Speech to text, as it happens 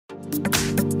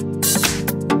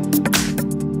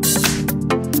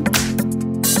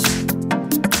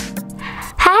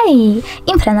Hi!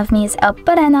 In front of me is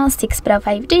Oppo Reno 6 Pro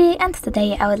 5G, and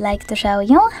today I would like to show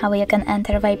you how you can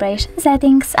enter vibration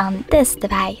settings on this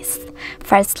device.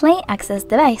 Firstly, access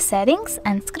device settings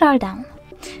and scroll down.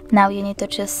 Now you need to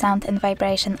choose sound and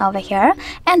vibration over here,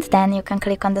 and then you can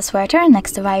click on the switcher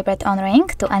next to Vibrate on ring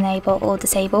to enable or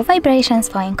disable vibrations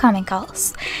for incoming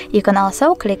calls. You can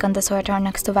also click on the switcher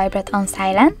next to Vibrate on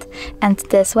silent, and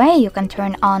this way you can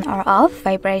turn on or off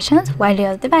vibrations while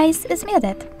your device is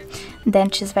muted.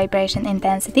 Then choose vibration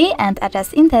intensity and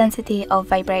adjust intensity of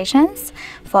vibrations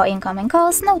for incoming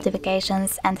calls,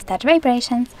 notifications and touch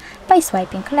vibrations by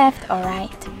swiping left or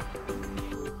right.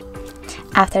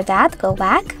 After that, go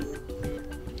back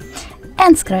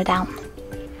and scroll down.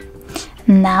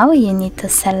 Now you need to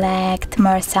select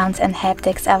more sounds and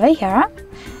haptics over here,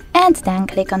 and then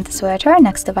click on the switcher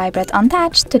next to Vibrate on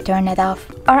touch to turn it off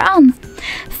or on.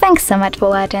 Thanks so much for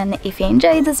watching. If you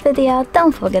enjoyed this video,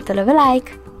 don't forget to leave a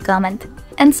like, comment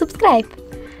and subscribe.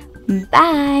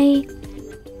 Bye!